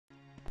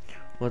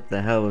What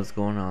the hell was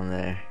going on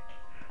there?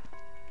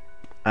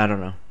 I don't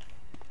know.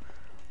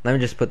 Let me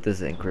just put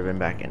this ink ribbon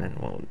back in and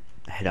we'll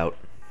head out.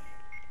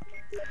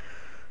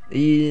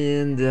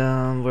 And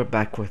we're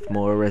back with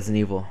more Resident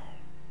Evil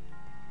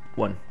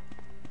 1.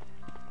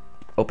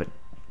 Open.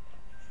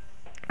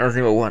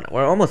 Resident Evil 1.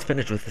 We're almost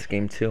finished with this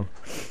game too.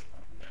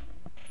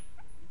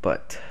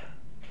 But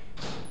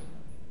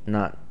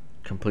not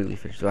completely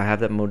finished. Do I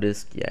have that mode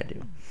disc? Yeah, I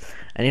do.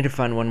 I need to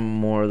find one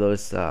more of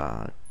those.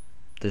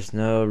 There's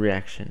no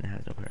reaction. It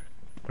has no power.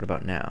 What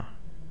about now?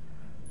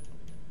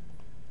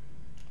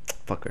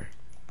 Fucker.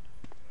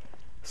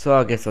 So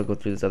I guess I'll go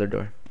through this other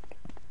door.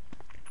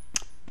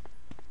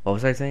 What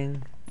was I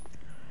saying?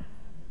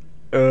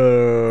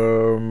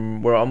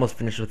 We're almost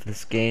finished with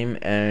this game,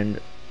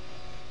 and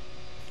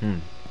as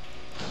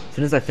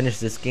soon as I finish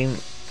this game,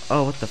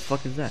 oh, what the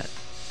fuck is that?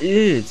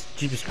 Ew, it's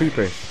Jeepers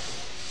Creepers.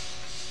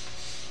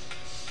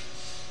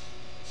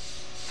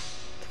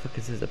 What the fuck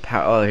is this? A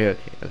power? Oh, here.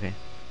 Okay.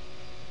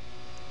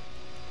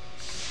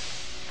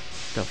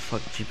 The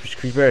fuck, Jeepers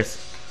Creepers.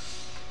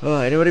 Oh,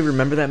 anybody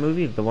remember that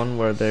movie? The one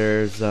where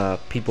there's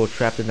people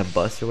trapped in a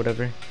bus or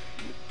whatever,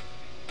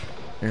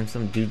 and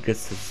some dude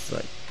gets his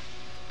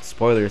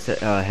spoilers,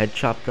 head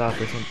chopped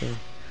off or something.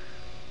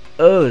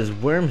 Oh, there's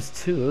worms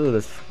too. Oh,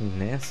 that's fucking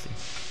nasty.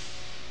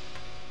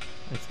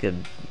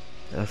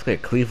 Let's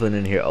get Cleveland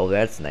in here. Oh,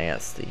 that's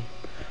nasty.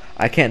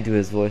 I can't do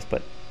his voice,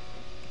 but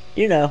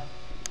you know,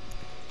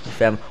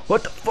 fam.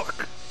 What the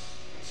fuck,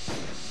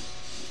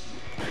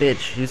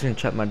 bitch? He's gonna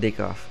chop my dick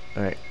off.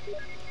 All right.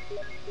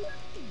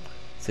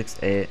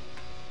 6-8.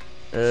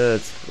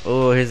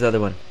 Oh, here's the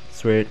other one.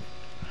 Sweet.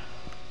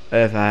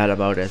 If I had a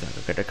modus, I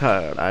could get the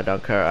card. I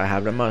don't care. I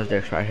have the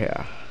modus right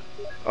here.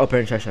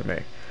 Open session,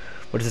 Mary.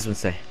 What does this one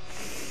say?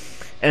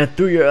 And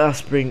through your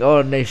offspring,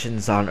 all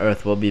nations on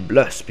earth will be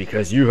blessed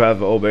because you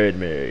have obeyed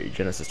me.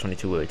 Genesis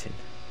 22:18.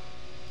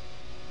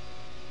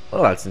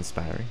 Oh, that's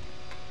inspiring.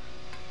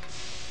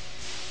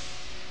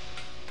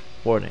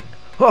 Warning.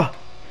 Oh!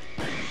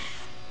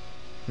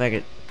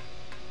 Maggot.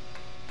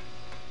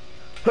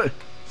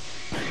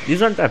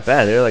 These aren't that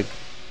bad. They're like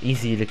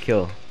easy to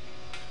kill.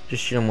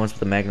 Just shoot them once with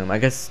the magnum. I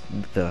guess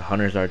the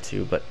hunters are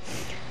too, but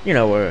you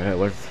know,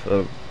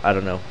 I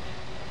don't know.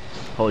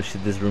 Holy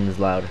shit, this room is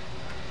loud.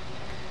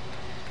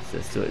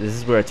 Let's do it. This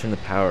is where I turn the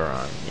power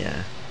on.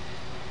 Yeah.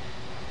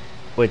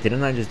 Wait,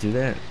 didn't I just do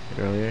that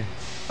earlier?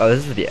 Oh, this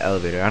is for the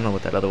elevator. I don't know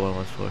what that other one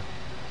was for.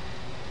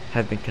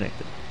 Have been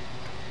connected.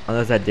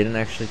 Unless I didn't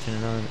actually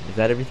turn it on. Is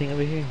that everything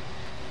over here?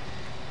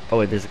 Oh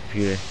wait, there's a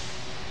computer.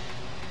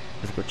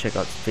 Let's go check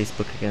out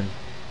Facebook again.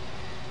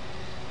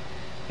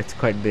 It's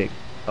quite big.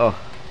 Oh.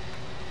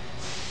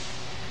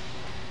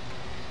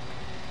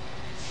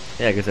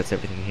 Yeah, I guess that's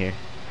everything here.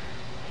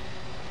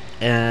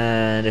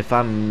 And if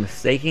I'm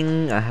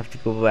mistaken, I have to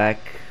go back.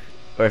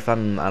 Or if I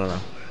don't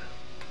know.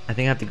 I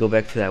think I have to go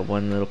back to that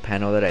one little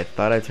panel that I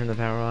thought I turned the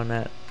power on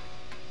at.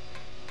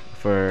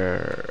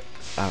 For,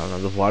 I don't know,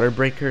 the water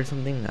breaker or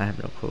something? I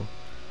have no clue.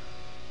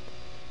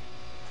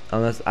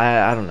 Unless,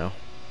 I don't know.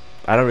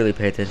 I don't really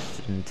pay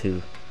attention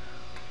to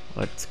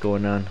what's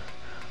going on.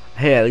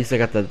 Hey, at least I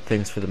got the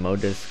things for the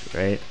mode disc,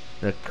 right?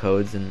 The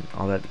codes and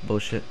all that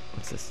bullshit.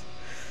 What's this?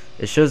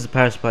 It shows the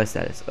power supply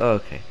status. Oh,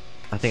 okay.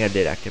 I think I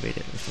did activate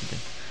it or something.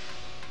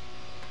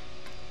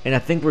 And I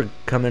think we're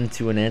coming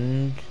to an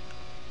end.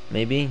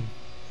 Maybe.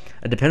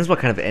 It depends what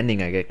kind of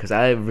ending I get, because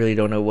I really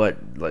don't know what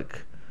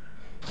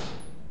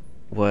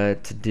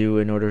to do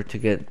in order to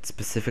get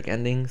specific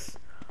endings.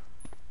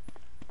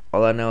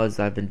 All I know is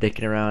I've been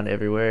dicking around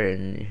everywhere,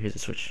 and here's a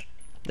switch.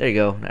 There you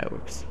go. Now it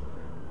works.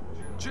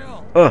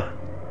 Jill. Oh,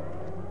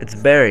 it's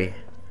Barry.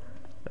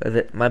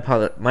 My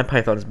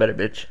python is better,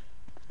 bitch.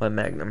 My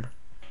magnum.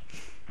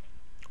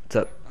 What's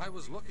up? I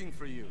was looking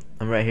for you.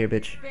 I'm right here,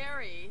 bitch.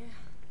 Barry.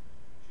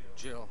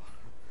 Jill,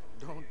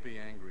 don't be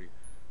angry.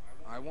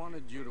 I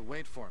wanted you to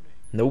wait for me.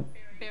 Nope.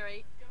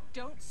 Barry,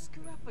 don't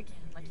screw up again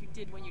like you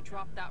did when you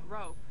dropped that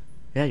rope.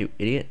 Yeah, you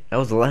idiot. That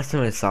was the last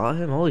time I saw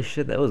him? Holy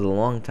shit, that was a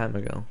long time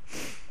ago.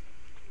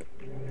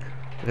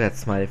 Look at that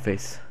smiley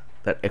face.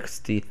 That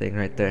XD thing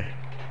right there.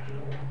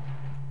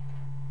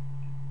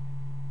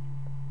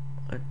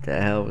 What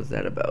the hell was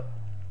that about?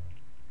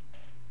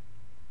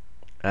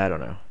 I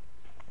don't know.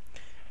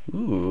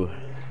 Ooh.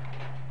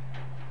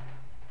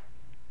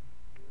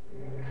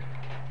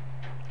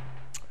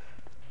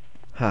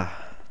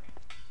 Ha.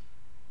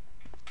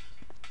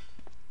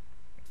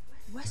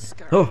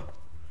 Wesker. Oh.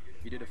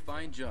 You did a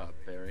fine job,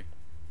 Barry.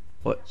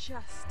 What?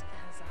 Just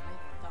as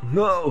I thought.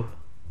 No.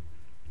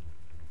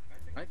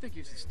 I think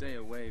you should stay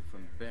away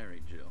from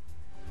Barry, Jill.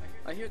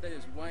 I hear that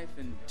his wife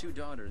and 2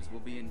 daughters will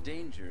be in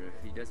danger if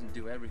he doesn't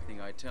do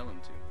everything I tell him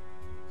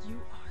to.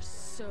 You are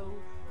so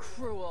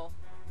cruel.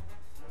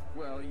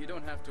 Well, you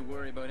don't have to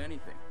worry about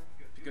anything,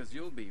 because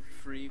you'll be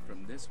free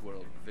from this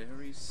world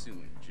very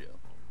soon, Jill.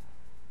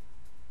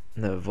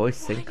 The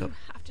voice Why sync do up. you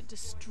have to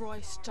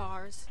destroy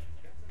stars?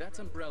 That's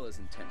Umbrella's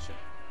intention.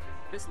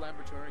 This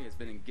laboratory has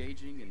been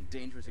engaging in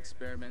dangerous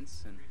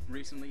experiments, and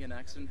recently an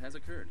accident has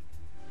occurred.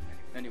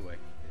 Anyway,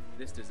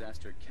 this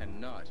disaster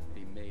cannot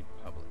be made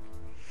public.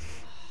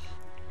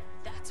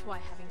 why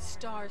having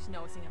stars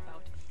nosing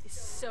about is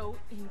so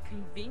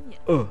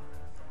inconvenient. Oh.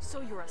 So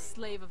you're a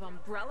slave of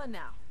Umbrella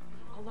now,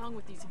 along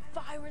with these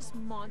virus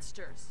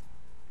monsters.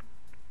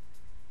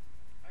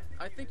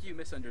 I think you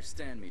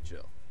misunderstand me,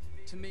 Jill.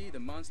 To me, the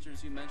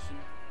monsters you mentioned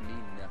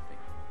mean nothing.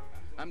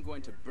 I'm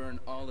going to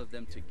burn all of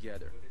them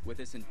together with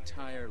this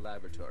entire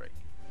laboratory.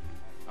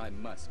 I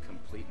must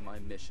complete my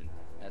mission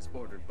as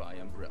ordered by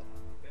Umbrella.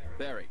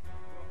 Barry,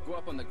 go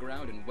up on the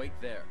ground and wait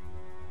there.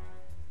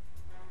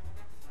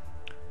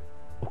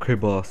 Okay,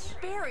 boss.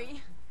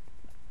 Barry!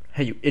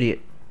 Hey, you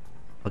idiot.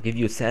 I'll give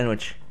you a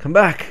sandwich. Come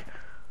back.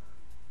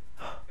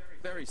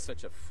 Barry's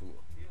such a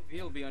fool.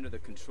 He'll be under the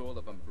control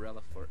of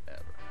Umbrella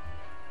forever.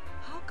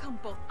 How come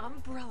both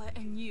Umbrella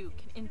and you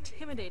can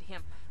intimidate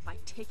him by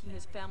taking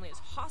his family as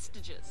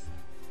hostages?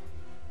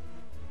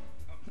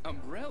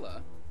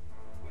 Umbrella?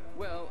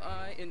 Well,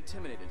 I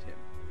intimidated him,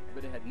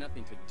 but it had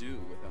nothing to do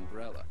with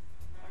Umbrella.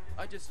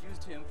 I just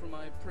used him for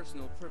my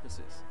personal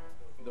purposes.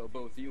 Though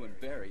both you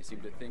and Barry seem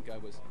to think I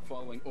was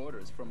following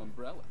orders from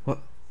Umbrella.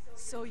 What?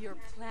 So you're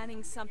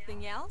planning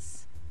something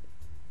else?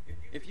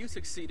 If you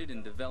succeeded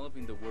in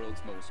developing the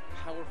world's most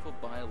powerful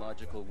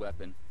biological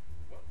weapon,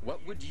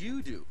 what would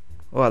you do?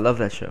 Oh, I love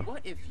that show.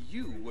 What if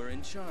you were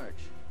in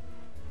charge?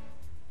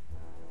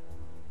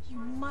 You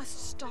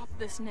must stop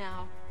this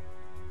now.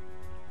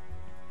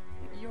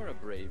 You're a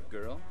brave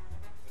girl.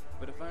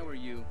 But if I were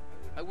you,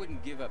 I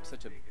wouldn't give up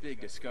such a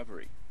big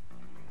discovery.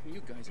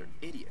 You guys are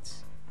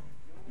idiots.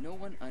 No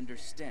one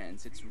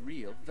understands its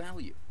real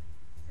value.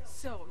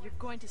 So you're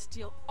going to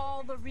steal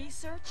all the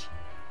research?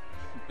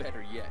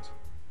 Better yet,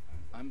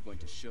 I'm going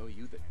to show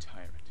you the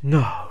tyrant.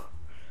 No.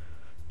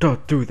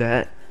 Don't do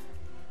that.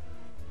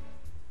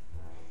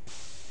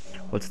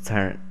 What's a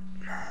tyrant?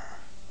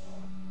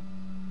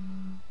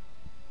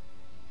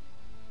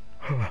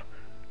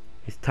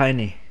 He's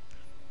tiny.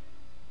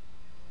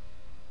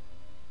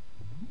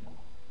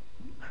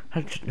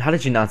 How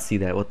did you not see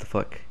that? What the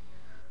fuck?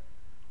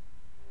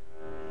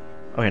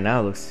 Okay, now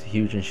it looks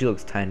huge and she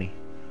looks tiny.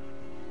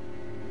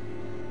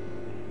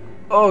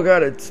 Oh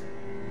god, it's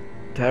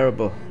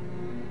terrible.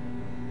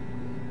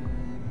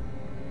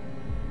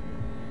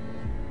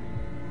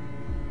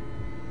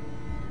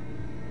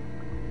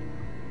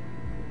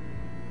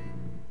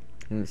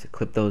 I need to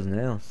clip those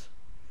nails.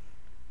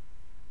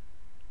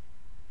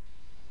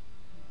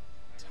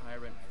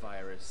 Tyrant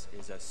virus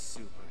is a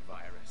super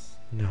virus.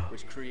 No.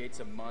 Which creates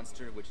a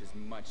monster which is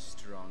much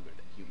stronger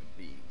than human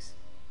beings.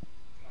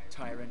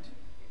 Tyrant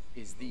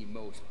is the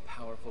most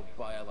powerful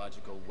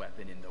biological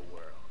weapon in the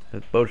world.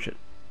 That's bullshit.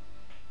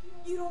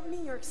 You don't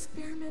mean you're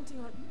experimenting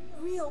on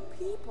real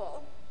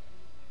people?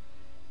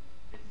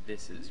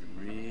 This is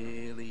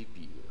really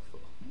beautiful.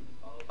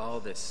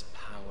 All this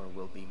power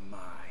will be mine.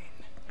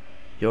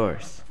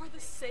 Yours. For the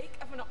sake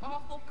of an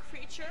awful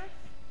creature?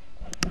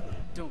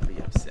 Don't be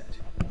upset.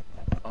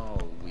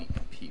 All weak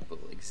people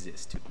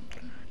exist to be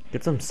eaten.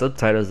 Get some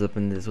subtitles up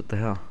in this. What the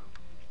hell?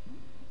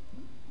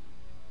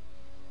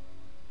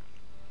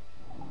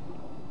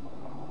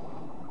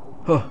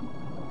 Huh.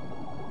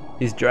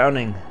 He's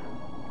drowning.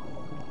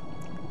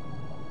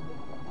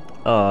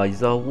 Oh,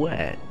 he's all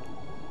wet.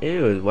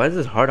 Ew, why is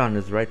his heart on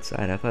his right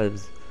side? I thought it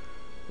was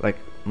like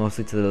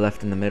mostly to the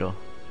left and the middle.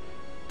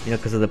 You know,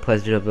 because of the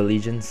Pledge of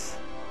Allegiance.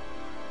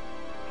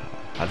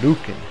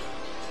 Hadouken.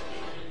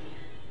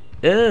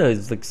 Ew,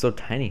 he's like so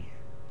tiny.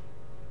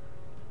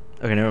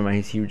 Okay, never mind,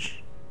 he's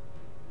huge.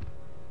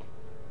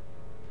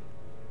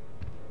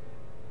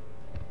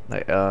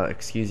 Like,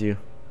 excuse you.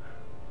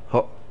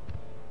 Oh.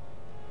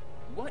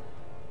 What?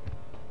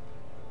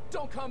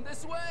 Don't come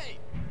this way!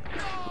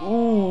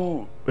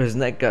 Ooh, his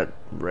neck got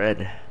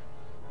red.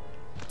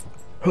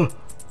 Huh.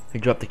 He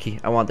dropped the key.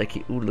 I want that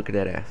key. Ooh, look at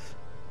that ass.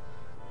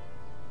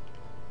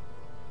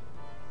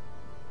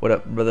 What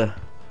up, brother?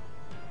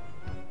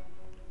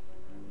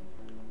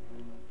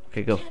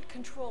 Okay, go. Can't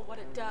control what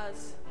it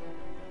does.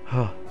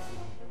 Huh.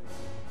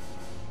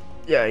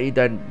 Yeah, he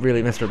died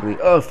really miserably.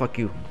 Oh, fuck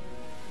you.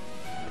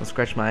 Don't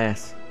scratch my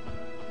ass.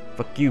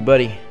 Fuck you,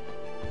 buddy.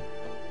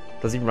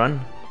 Does he run?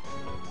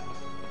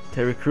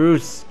 Terry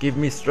Crews, give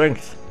me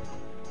strength.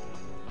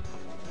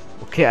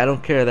 Okay, I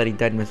don't care that he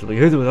died miserably.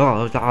 He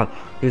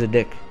was a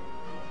dick.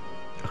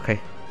 Okay.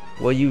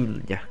 Well,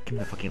 you... Yeah, give me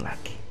that fucking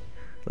lab key.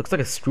 Looks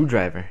like a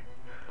screwdriver.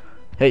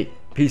 Hey,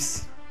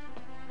 peace.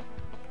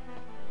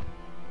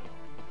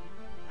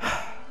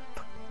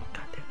 Fuck,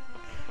 goddamn.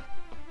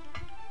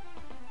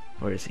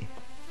 Where is he?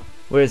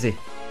 Where is he?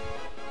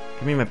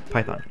 Give me my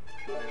python.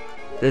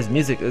 This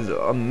music is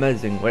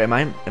amazing. Wait, am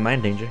I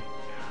in danger?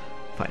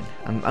 Fine.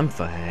 I'm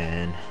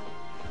fine.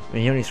 I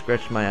mean, he only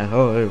scratched my ass.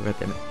 Oh, god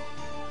damn it.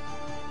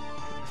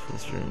 For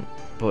this room,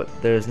 but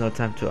there's no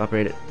time to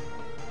operate it.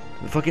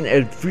 The fucking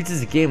it freezes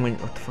the game when.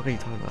 What the fuck are you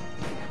talking about?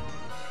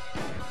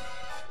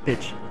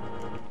 Bitch.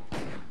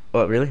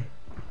 What, really?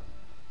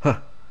 Huh.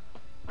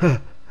 Huh.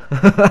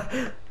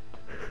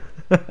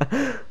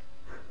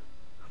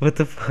 What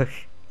the fuck?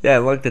 Yeah,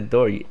 unlock the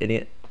door, you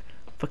idiot.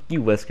 Fuck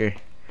you, Wesker.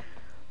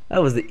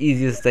 That was the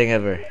easiest thing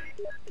ever.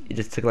 You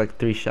just took like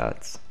 3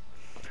 shots.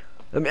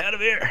 Let me out of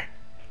here.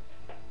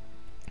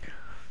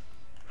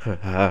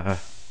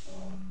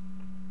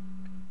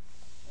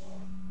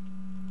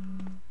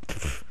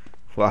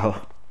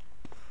 Wow.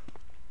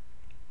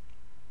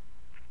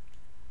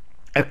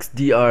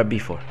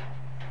 XDRB4.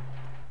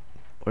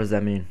 What does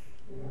that mean?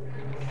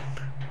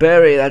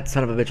 Bury that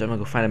son of a bitch. I'm gonna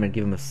go find him and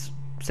give him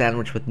a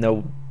sandwich with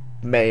no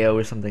mayo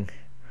or something.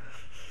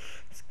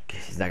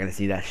 He's not gonna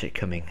see that shit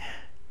coming.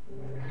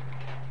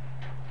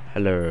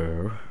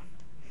 Hello.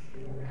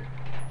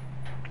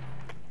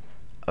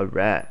 A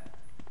rat.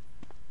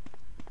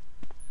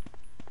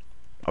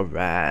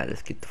 Alright,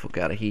 let's get the fuck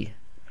out of here.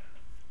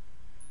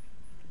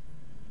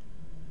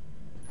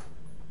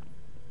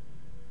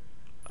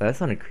 Oh, that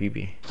sounded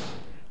creepy.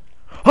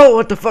 Oh,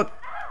 what the fuck?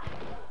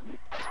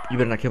 You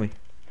better not kill me.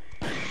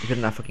 You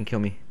better not fucking kill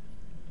me.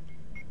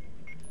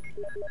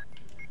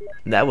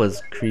 That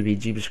was creepy.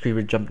 Jeepers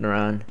Creeper jumping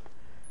around.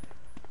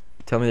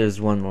 Tell me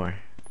there's one more.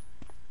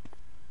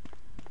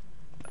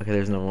 Okay,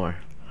 there's no more.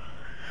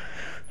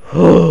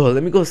 Oh,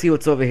 let me go see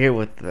what's over here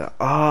with the...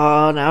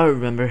 Oh, now I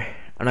remember.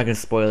 I'm not gonna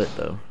spoil it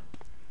though.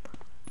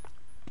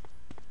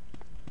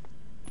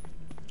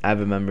 I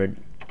remembered.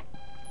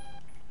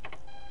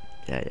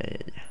 Yeah.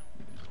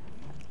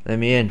 Let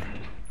me in.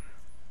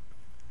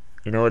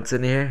 You know what's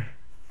in here?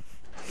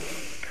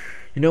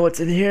 You know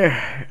what's in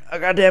here? A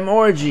goddamn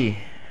orgy.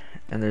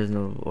 And there's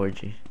no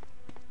orgy.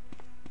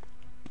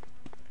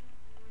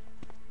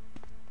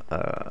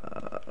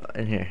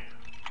 In here.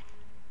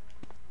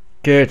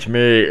 Catch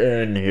me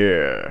in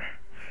here.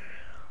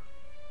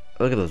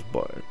 Look at those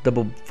bars.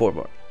 Double 4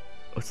 bar.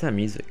 What's that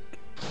music?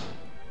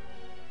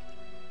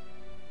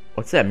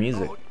 What's that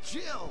music? Oh,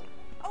 Jill!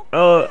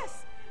 Oh,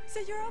 Chris! So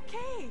you're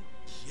okay?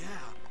 Yeah,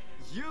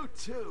 you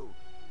too.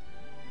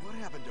 What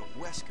happened to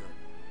Wesker?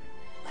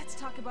 Let's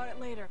talk about it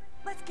later.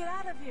 Let's get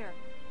out of here.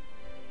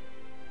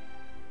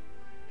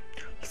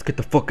 Let's get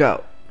the fuck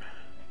out.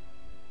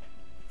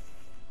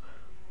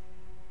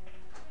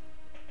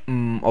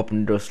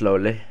 Open the door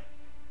slowly.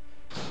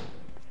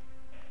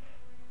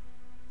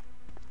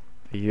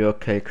 Are you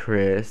okay,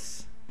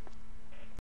 Chris?